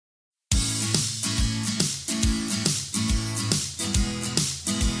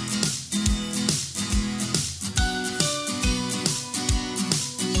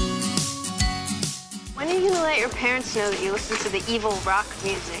your parents know that you listen to the evil rock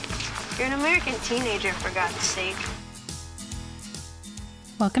music. You're an American teenager, for God's sake.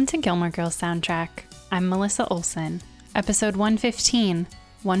 Welcome to Gilmore Girls Soundtrack. I'm Melissa Olson. Episode 115,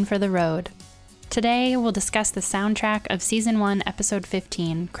 One for the Road. Today, we'll discuss the soundtrack of Season 1, Episode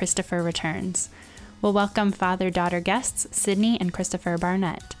 15, Christopher Returns. We'll welcome father-daughter guests Sydney and Christopher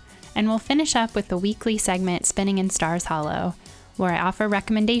Barnett. And we'll finish up with the weekly segment Spinning in Stars Hollow, where I offer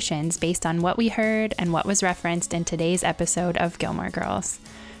recommendations based on what we heard and what was referenced in today's episode of Gilmore Girls.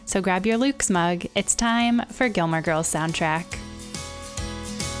 So grab your Luke's mug. It's time for Gilmore Girls Soundtrack.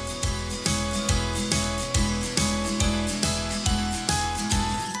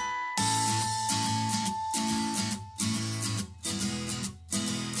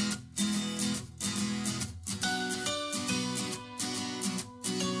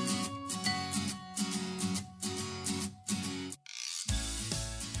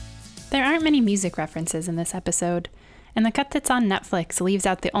 There aren't many music references in this episode, and the cut that's on Netflix leaves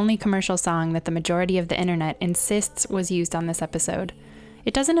out the only commercial song that the majority of the internet insists was used on this episode.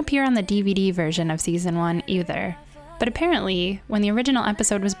 It doesn't appear on the DVD version of Season 1 either, but apparently, when the original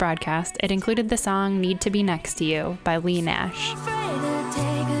episode was broadcast, it included the song Need to Be Next to You by Leigh Nash.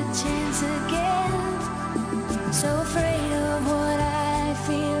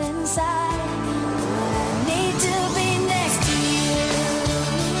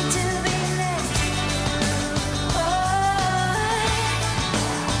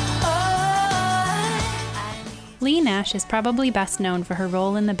 Leigh Nash is probably best known for her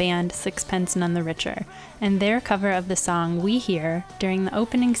role in the band Sixpence None the Richer, and their cover of the song we hear during the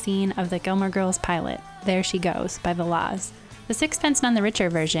opening scene of the Gilmore Girls pilot, There She Goes, by The La's. The Sixpence None the Richer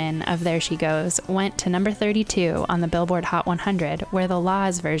version of There She Goes went to number 32 on the Billboard Hot 100, where The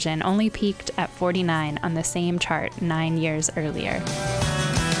La's version only peaked at 49 on the same chart 9 years earlier.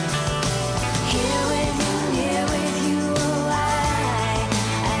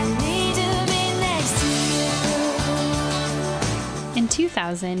 In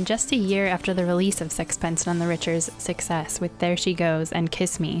 2000, just a year after the release of Sixpence None the Richer's success with There She Goes and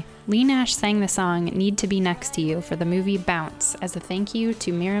Kiss Me, Leigh Nash sang the song Need to Be Next to You for the movie Bounce as a thank you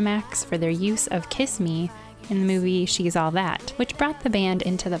to Miramax for their use of Kiss Me in the movie She's All That, which brought the band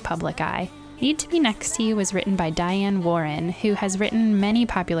into the public eye. Need to Be Next to You was written by Diane Warren, who has written many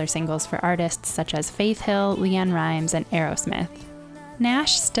popular singles for artists such as Faith Hill, LeAnn Rimes, and Aerosmith.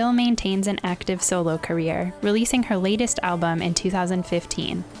 Nash still maintains an active solo career, releasing her latest album in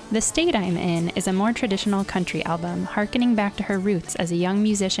 2015. The State I'm In is a more traditional country album, harkening back to her roots as a young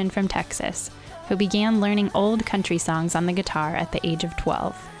musician from Texas, who began learning old country songs on the guitar at the age of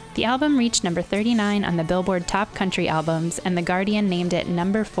 12. The album reached number 39 on the Billboard Top Country Albums, and The Guardian named it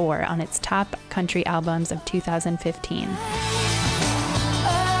number 4 on its top country albums of 2015.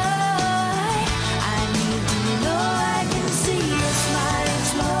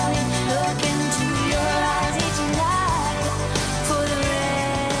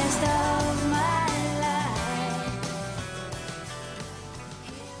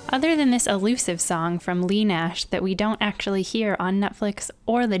 Other than this elusive song from Leigh Nash that we don't actually hear on Netflix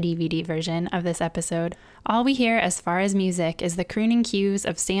or the DVD version of this episode, all we hear as far as music is the crooning cues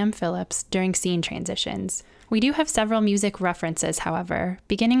of Sam Phillips during scene transitions. We do have several music references, however,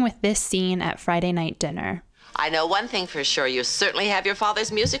 beginning with this scene at Friday night dinner. I know one thing for sure, you certainly have your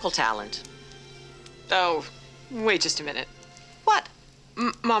father's musical talent. Oh, wait just a minute. What?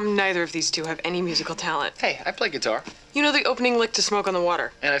 Mom, neither of these two have any musical talent. Hey, I play guitar. You know the opening lick to Smoke on the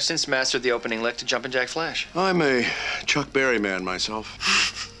Water. And I've since mastered the opening lick to Jumpin' Jack Flash. I'm a Chuck Berry man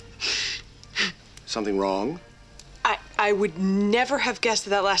myself. Something wrong? I would never have guessed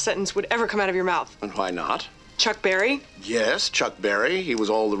that last sentence would ever come out of your mouth. And why not? Chuck Berry? Yes, Chuck Berry. He was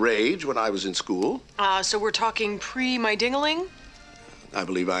all the rage when I was in school. So we're talking pre-my ding-a-ling? I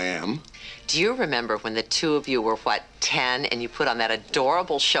believe I am. Do you remember when the two of you were, 10, and you put on that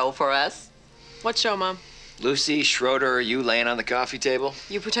adorable show for us? What show, Mom? Lucy, Schroeder, you laying on the coffee table?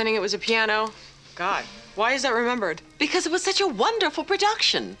 You pretending it was a piano? God, why is that remembered? Because it was such a wonderful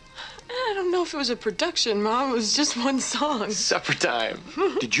production. I don't know if it was a production, Mom. It was just one song. Supper time.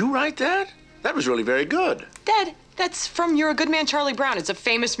 Did you write that? That was really very good. Dad, that's from You're a Good Man, Charlie Brown. It's a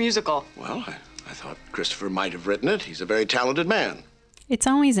famous musical. Well, I thought Christopher might have written it. He's a very talented man. It's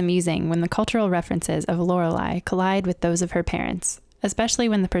always amusing when the cultural references of Lorelai collide with those of her parents, especially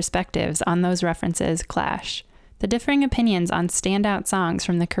when the perspectives on those references clash. The differing opinions on standout songs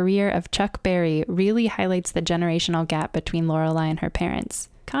from the career of Chuck Berry really highlights the generational gap between Lorelai and her parents.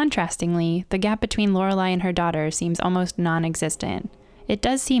 Contrastingly, the gap between Lorelai and her daughter seems almost non-existent. It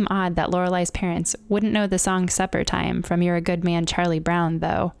does seem odd that Lorelai's parents wouldn't know the song Supper Time from You're a Good Man, Charlie Brown,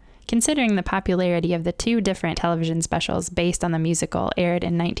 though. considering the popularity of the two different television specials based on the musical aired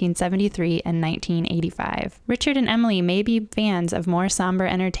in 1973 and 1985. Richard and Emily may be fans of more somber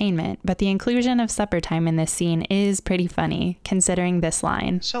entertainment, but the inclusion of supper time in this scene is pretty funny, considering this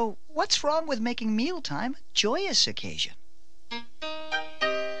line. So, what's wrong with making mealtime a joyous occasion?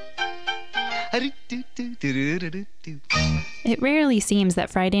 It rarely seems that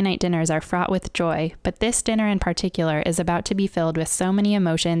Friday night dinners are fraught with joy, but this dinner in particular is about to be filled with so many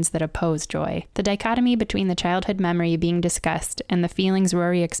emotions that oppose joy. The dichotomy between the childhood memory being discussed and the feelings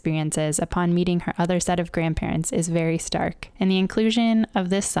Rory experiences upon meeting her other set of grandparents is very stark, and the inclusion of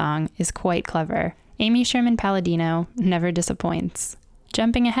this song is quite clever. Amy Sherman Palladino never disappoints.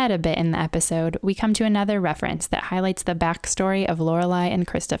 Jumping ahead a bit in the episode, we come to another reference that highlights the backstory of Lorelai and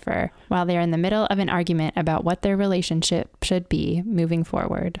Christopher while they're in the middle of an argument about what their relationship should be moving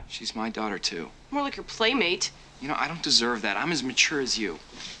forward. She's my daughter, too. More like your playmate. You know, I don't deserve that. I'm as mature as you.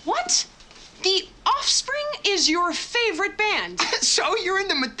 What? The Offspring is your favorite band. So you're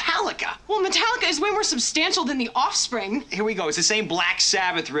into Metallica? Well, Metallica is way more substantial than the Offspring. Here we go. It's the same Black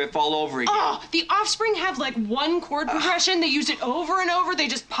Sabbath riff all over again. Oh, the Offspring have like one chord progression. They use it over and over. They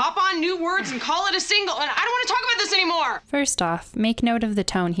just pop on new words and call it a single. And I don't want to talk about this anymore. First off, make note of the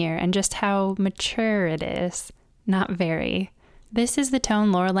tone here and just how mature it is. Not very. This is the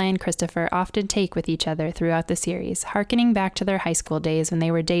tone Lorelai and Christopher often take with each other throughout the series, hearkening back to their high school days when they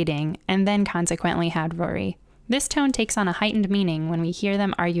were dating, and then consequently had Rory. This tone takes on a heightened meaning when we hear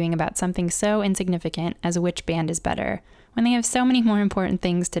them arguing about something so insignificant as which band is better, when they have so many more important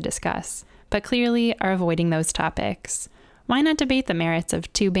things to discuss, but clearly are avoiding those topics. Why not debate the merits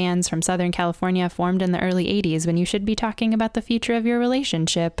of two bands from Southern California formed in the early 80s when you should be talking about the future of your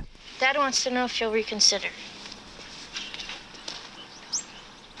relationship? Dad wants to know if you'll reconsider.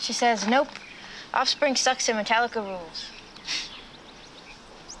 She says, nope. Offspring sucks and Metallica rules.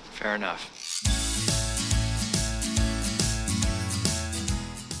 Fair enough.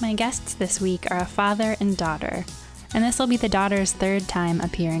 My guests this week are a father and daughter, and this will be the daughter's third time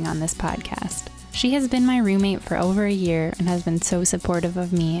appearing on this podcast. She has been my roommate for over a year and has been so supportive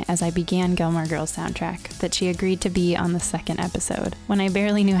of me as I began Gilmore Girls soundtrack that she agreed to be on the second episode, when I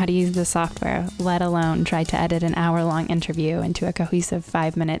barely knew how to use the software, let alone try to edit an hour-long interview into a cohesive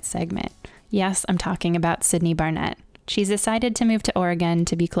 5-minute segment. Yes, I'm talking about Sydney Barnett. She's decided to move to Oregon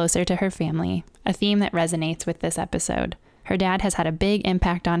to be closer to her family, a theme that resonates with this episode. Her dad has had a big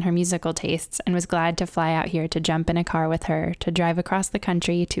impact on her musical tastes and was glad to fly out here to jump in a car with her to drive across the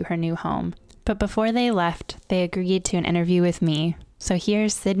country to her new home. But before they left, they agreed to an interview with me. So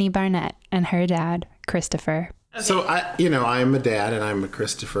here's Sydney Barnett and her dad, Christopher. So I'm a dad and I'm a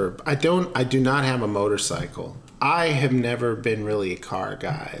Christopher. I do not have a motorcycle. I have never been really a car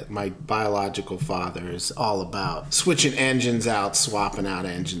guy. My biological father is all about switching engines out, swapping out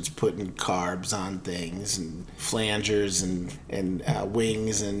engines, putting carbs on things, and flangers and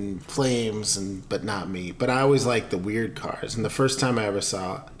wings and flames, but not me. But I always liked the weird cars. And the first time I ever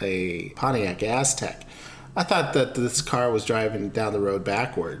saw a Pontiac Aztek, I thought that this car was driving down the road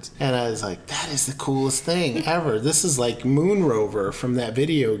backwards. And I was like, that is the coolest thing ever. This is like Moon Rover from that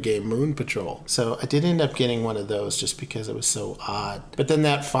video game, Moon Patrol. So I did end up getting one of those just because it was so odd. But then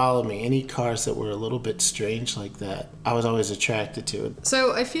that followed me. Any cars that were a little bit strange like that, I was always attracted to it.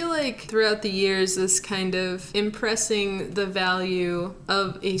 So I feel like throughout the years, this kind of impressing the value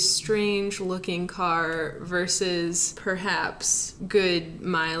of a strange looking car versus perhaps good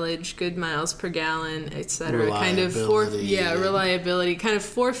mileage, good miles per gallon, etc. Reliability, kind of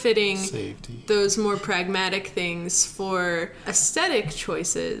forfeiting safety. Those more pragmatic things for aesthetic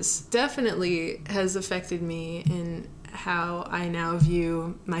choices definitely has affected me in how I now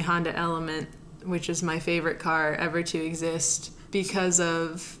view my Honda Element, which is my favorite car ever to exist, because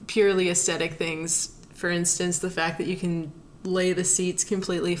of purely aesthetic things. For instance, the fact that you can lay the seats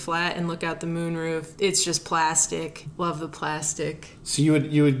completely flat and look out the moonroof. It's just plastic. Love the plastic. So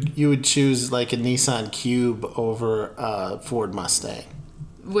you would choose like a Nissan Cube over a Ford Mustang?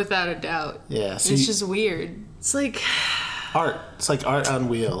 Without a doubt. Yeah. So it's just weird. It's like art. It's like art on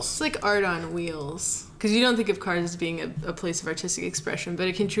wheels. It's like art on wheels. Because you don't think of cars as being a place of artistic expression, but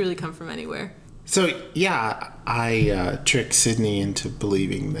it can truly come from anywhere. So, yeah, I tricked Sydney into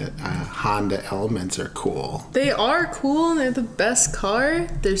believing that Honda Elements are cool. They are cool, and they're the best car.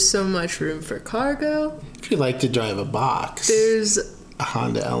 There's so much room for cargo. If you like to drive a box, there's a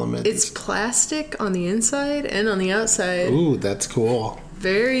Honda Element. It's plastic on the inside and on the outside. Ooh, that's cool.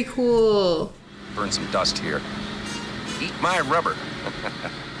 Very cool. Burn some dust here. Eat my rubber.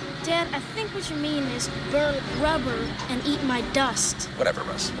 Dad, I think what you mean is burn rubber and eat my dust. Whatever,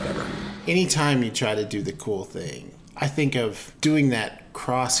 Russ, whatever. Anytime you try to do the cool thing, I think of doing that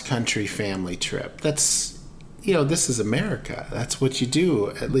cross-country family trip. That's, you know, this is America. That's what you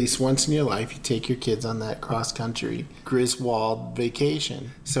do. At least once in your life, you take your kids on that cross-country Griswold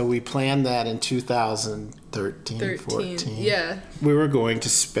vacation. So we planned that in 2013, 14. Yeah. We were going to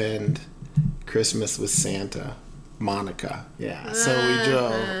spend Christmas with Santa Monica. Yeah. So we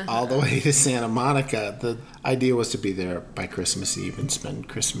drove all the way to Santa Monica. The idea was to be there by Christmas Eve and spend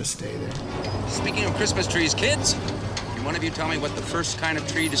Christmas Day there. Speaking of Christmas trees, kids, can one of you tell me what the first kind of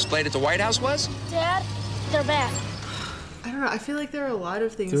tree displayed at the White House was? Dad, they're back. I don't know. I feel like there are a lot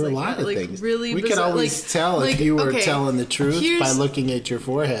of things there are like a lot that. of Like things. really we bizarre. could always tell if you were telling the truth by looking at your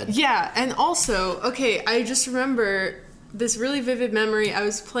forehead. Yeah, and also, okay, I just remember this really vivid memory. I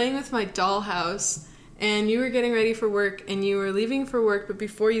was playing with my dollhouse, and you were getting ready for work, and you were leaving for work, but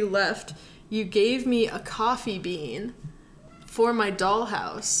before you left, you gave me a coffee bean for my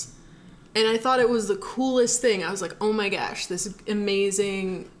dollhouse. And I thought it was the coolest thing. I was like, oh my gosh, this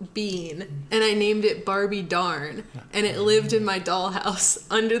amazing bean. And I named it Barbie Darn. And it lived in my dollhouse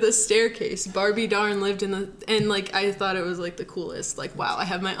under the staircase. Barbie Darn lived in the... And, like, I thought it was, like, the coolest. Like, wow, I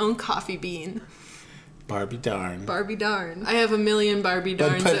have my own coffee bean. Barbie Darn. Barbie Darn. I have a million Barbie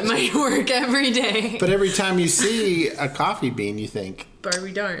Darns at my work every day. But every time you see a coffee bean, you think...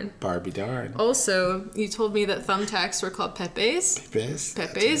 Barbie Darn. Barbie Darn. Also, you told me that thumbtacks were called Pepes. Pepes.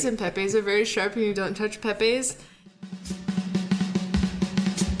 Pepes, and Pepes are very sharp and you don't touch Pepes.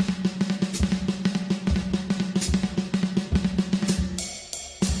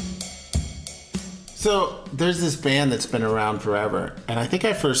 So, there's this band that's been around forever, and I think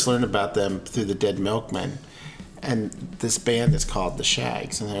I first learned about them through the Dead Milkmen. And this band is called The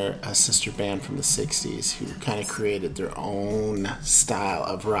Shags, and they're a sister band from the 60s who kind of created their own style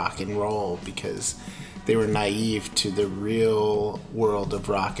of rock and roll because they were naive to the real world of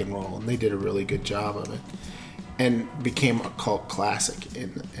rock and roll, and they did a really good job of it and became a cult classic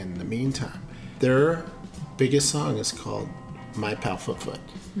in the meantime. Their biggest song is called My Pal Foot,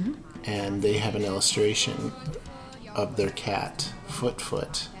 and they have an illustration of their cat, Foot,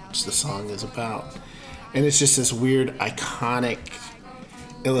 which the song is about. And it's just this weird, iconic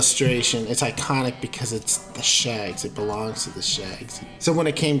illustration. It's iconic because it's the Shags. It belongs to the Shags. So when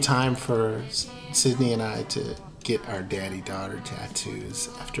it came time for Sydney and I to get our daddy-daughter tattoos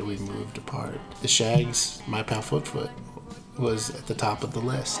after we moved apart, the Shags, My Pal Foot, was at the top of the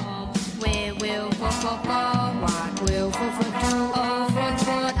list. Where will Foot go? What will Foot do? Oh,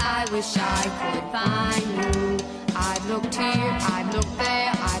 Foot, I wish I could find you. I've looked here, I've looked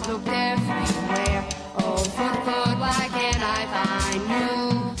there, I've looked everywhere. Oh, Foot, why can't I find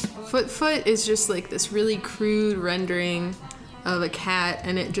you? Foot is just like this really crude rendering of a cat,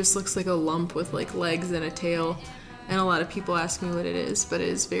 and it just looks like a lump with like legs and a tail. And a lot of people ask me what it is, but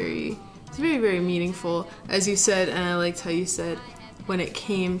it's very, very meaningful. As you said, and I liked how you said, when it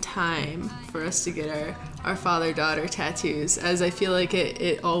came time for us to get our father-daughter tattoos, as I feel like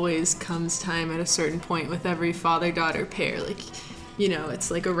it always comes time at a certain point with every father-daughter pair. Like, you know, it's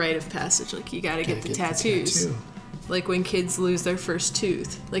like a rite of passage. Like, you gotta get the tattoos. Like when kids lose their first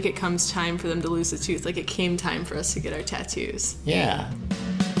tooth. Like, it comes time for them to lose a tooth. Like, it came time for us to get our tattoos. Yeah.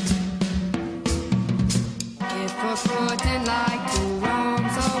 If Foot didn't like to roam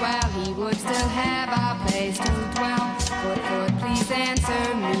so well, he would still have a place to dwell. Foot, please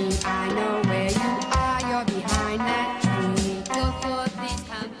answer me. I know where you are. You're behind that tree. Foot, please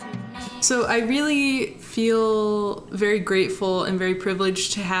come to me. So I really feel very grateful and very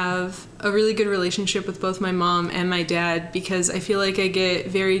privileged to have a really good relationship with both my mom and my dad, because I feel like I get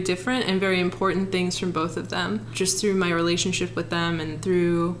very different and very important things from both of them just through my relationship with them and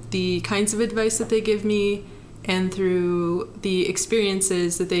through the kinds of advice that they give me and through the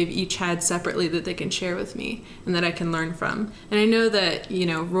experiences that they've each had separately that they can share with me and that I can learn from. And I know that, you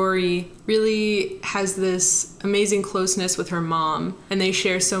know, Rory really has this amazing closeness with her mom, and they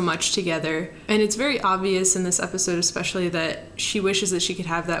share so much together. And it's very obvious in this episode especially that she wishes that she could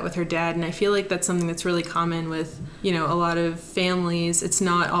have that with her dad, and I feel like that's something that's really common with, you know, a lot of families. It's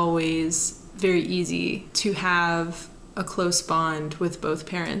not always very easy to have a close bond with both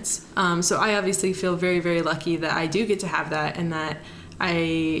parents. So I obviously feel very, very lucky that I do get to have that, and that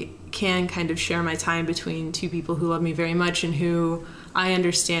I can kind of share my time between two people who love me very much and who I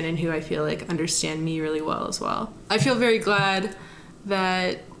understand and who I feel like understand me really well as well. I feel very glad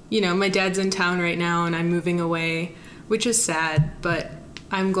that, you know, my dad's in town right now and I'm moving away, which is sad, but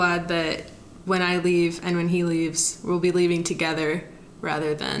I'm glad that when I leave and when he leaves, we'll be leaving together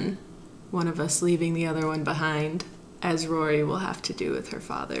rather than one of us leaving the other one behind, as Rory will have to do with her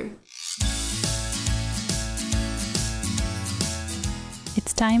father.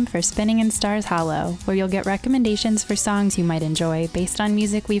 It's time for Spinning in Stars Hollow, where you'll get recommendations for songs you might enjoy based on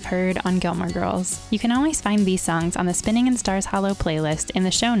music we've heard on Gilmore Girls. You can always find these songs on the Spinning in Stars Hollow playlist in the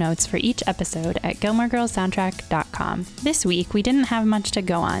show notes for each episode at GilmoreGirlsSoundtrack.com. This week, we didn't have much to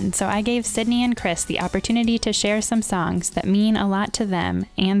go on, so I gave Sydney and Chris the opportunity to share some songs that mean a lot to them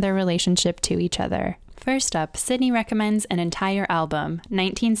and their relationship to each other. First up, Sydney recommends an entire album,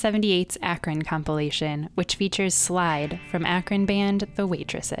 1978's Akron compilation, which features Slide from Akron band The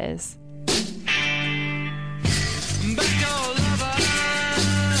Waitresses.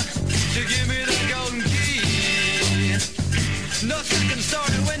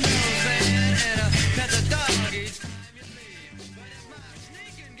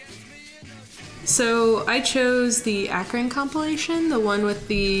 So I chose the Akron compilation, the one with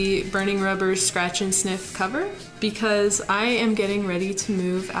the Burning Rubber's Scratch and Sniff cover, because I am getting ready to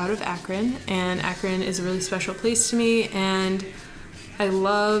move out of Akron, and Akron is a really special place to me, and I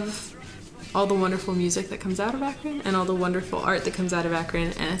love all the wonderful music that comes out of Akron and all the wonderful art that comes out of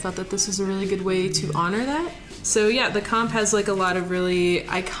Akron, and I thought that this was a really good way to honor that. So yeah, the comp has like a lot of really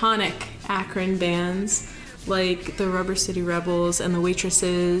iconic Akron bands, like the Rubber City Rebels and the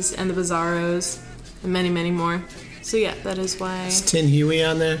Waitresses and the Bizarros and many, many more. So yeah, that is why... Is Tin Huey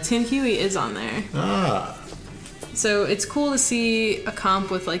on there? Tin Huey is on there. Ah. So it's cool to see a comp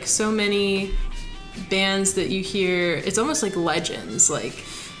with like so many bands that you hear. It's almost like legends, like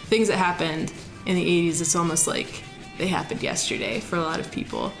things that happened in the 80s. It's almost like they happened yesterday for a lot of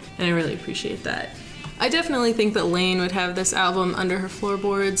people, and I really appreciate that. I definitely think that Lane would have this album under her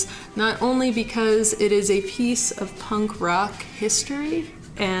floorboards, not only because it is a piece of punk rock history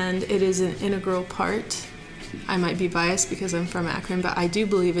and it is an integral part. I might be biased because I'm from Akron, but I do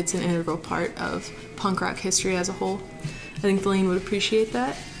believe it's an integral part of punk rock history as a whole. I think Lane would appreciate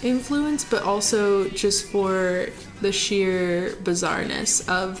that influence, but also just for the sheer bizarreness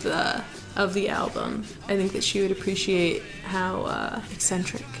of the album. I think that she would appreciate how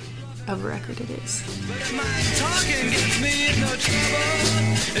eccentric of a record it is. Talking gets me in no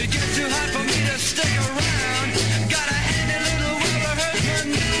trouble. It gets too hot for me to stick around. Got a handy little well-rehearsed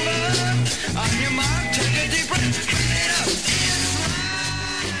maneuver. On your mark, take a deep breath, bring it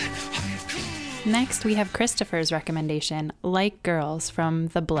up. Next, we have Christopher's recommendation, Like Girls from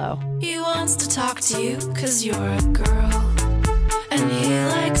The Blow. He wants to talk to you 'cause you're a girl, and he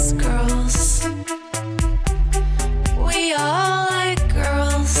likes girls. We all like girls.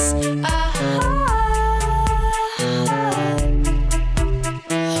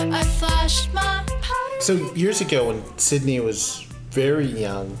 I flashed my powder. So years ago when Sydney was very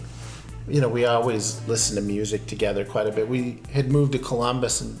young, we always listened to music together quite a bit. We had moved to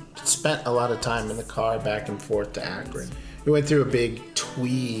Columbus and spent a lot of time in the car back and forth to Akron. We went through a big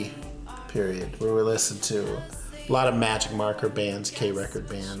twee period where we listened to a lot of Magic Marker bands, K-record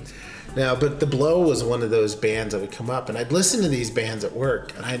bands. Now, but The Blow was one of those bands that would come up, and I'd listen to these bands at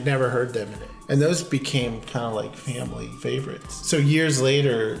work, and I'd never heard them. And those became kind of like family favorites. So years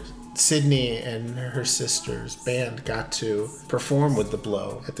later, Sydney and her sister's band got to perform with The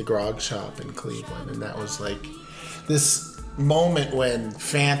Blow at the Grog Shop in Cleveland, and that was like this moment when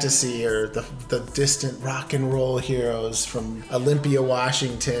fantasy or the distant rock and roll heroes from Olympia,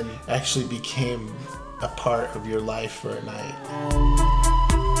 Washington actually became a part of your life for a night.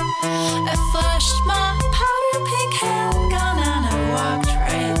 I flashed my powder pink handgun and I walked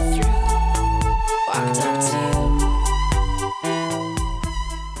right through, walked up to you.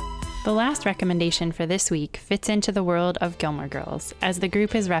 The last recommendation for this week fits into the world of Gilmore Girls, as the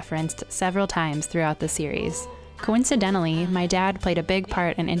group is referenced several times throughout the series. Coincidentally, my dad played a big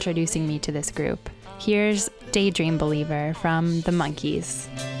part in introducing me to this group. Here's Daydream Believer from The Monkees.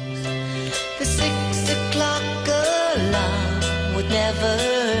 The 6 o'clock alarm would never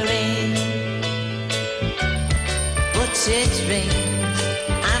ring, but it rings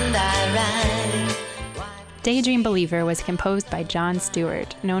and I rang. Daydream Believer was composed by Jon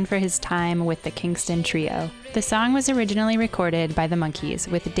Stewart, known for his time with the Kingston Trio. The song was originally recorded by The Monkees,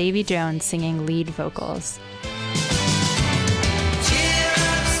 with Davy Jones singing lead vocals.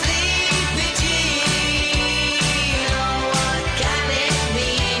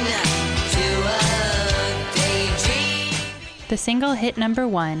 The single hit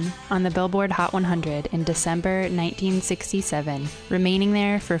 #1 on the Billboard Hot 100 in December 1967, remaining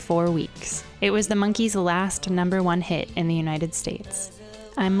there for 4 weeks. It was the Monkees' last #1 hit in the United States.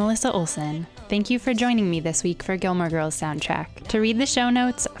 I'm Melissa Olson. Thank you for joining me this week for Gilmore Girls Soundtrack. To read the show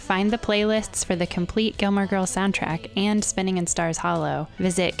notes, find the playlists for the complete Gilmore Girls soundtrack and Spinning in Stars Hollow,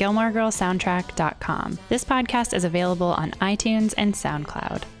 visit GilmoreGirlSoundtrack.com. This podcast is available on iTunes and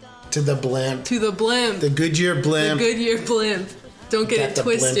SoundCloud. To the blimp. To the blimp. The Goodyear blimp. The Goodyear blimp. Don't get it the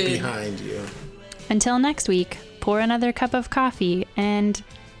twisted. blimp behind you. Until next week, pour another cup of coffee and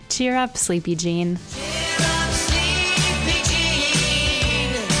cheer up, Sleepy Jean.